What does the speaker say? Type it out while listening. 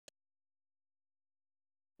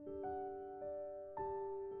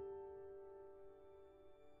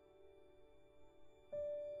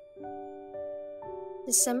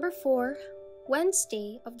December 4,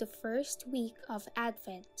 Wednesday of the first week of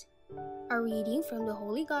Advent. A reading from the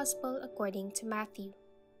Holy Gospel according to Matthew.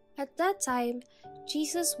 At that time,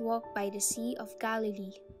 Jesus walked by the Sea of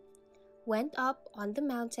Galilee, went up on the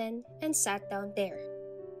mountain, and sat down there.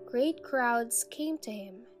 Great crowds came to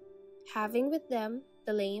him, having with them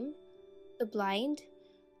the lame, the blind,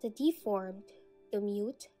 the deformed, the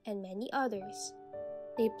mute, and many others.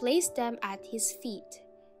 They placed them at his feet,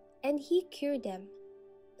 and he cured them.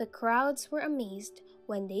 The crowds were amazed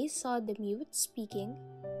when they saw the mute speaking,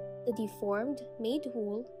 the deformed made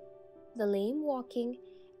whole, the lame walking,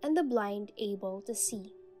 and the blind able to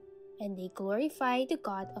see. And they glorified the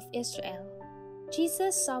God of Israel.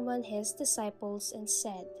 Jesus summoned his disciples and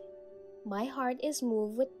said, "My heart is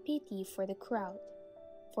moved with pity for the crowd,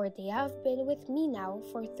 for they have been with me now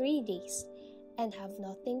for 3 days and have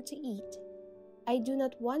nothing to eat. I do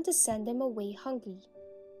not want to send them away hungry,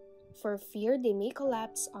 for fear they may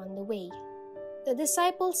collapse on the way." The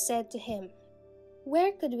disciples said to him,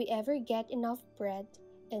 "Where could we ever get enough bread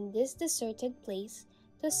in this deserted place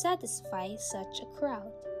to satisfy such a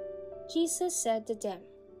crowd?" Jesus said to them,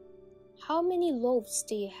 "How many loaves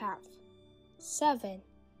do you have?" "7,"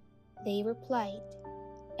 they replied,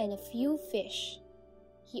 "and a few fish."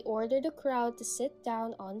 He ordered the crowd to sit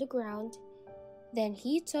down on the ground. Then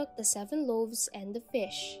he took the 7 loaves and the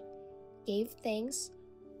fish, gave thanks,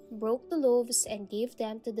 broke the loaves and gave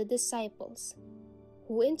them to the disciples,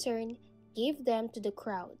 who in turn gave them to the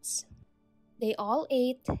crowds. They all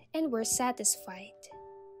ate and were satisfied.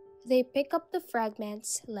 They picked up the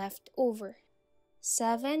fragments left over,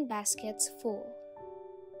 7 baskets full.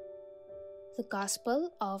 The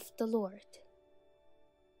Gospel of the Lord.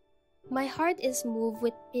 My heart is moved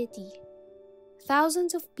with pity.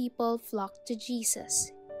 Thousands of people flocked to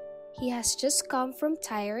Jesus. He has just come from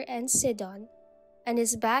Tyre and Sidon and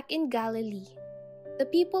is back in Galilee. The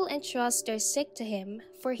people entrust their sick to him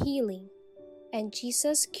for healing, and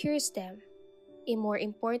Jesus cures them. A more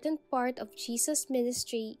important part of Jesus'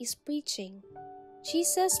 ministry is preaching.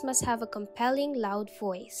 Jesus must have a compelling, loud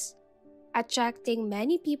voice, attracting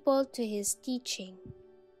many people to his teaching.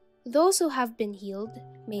 Those who have been healed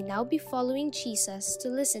may now be following Jesus to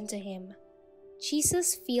listen to him.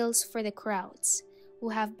 Jesus feels for the crowds who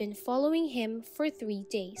have been following him for 3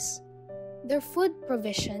 days. Their food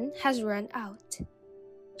provision has run out.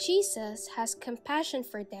 Jesus has compassion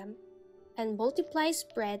for them and multiplies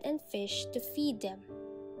bread and fish to feed them.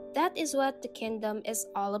 That is what the kingdom is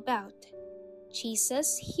all about.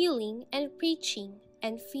 Jesus healing and preaching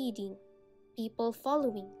and feeding, people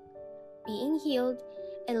following, being healed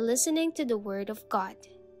and listening to the word of God,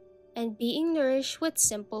 and being nourished with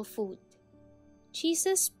simple food.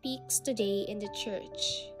 Jesus speaks today in the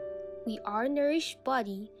church. We are nourished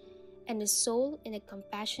body and a soul in a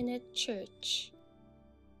compassionate church.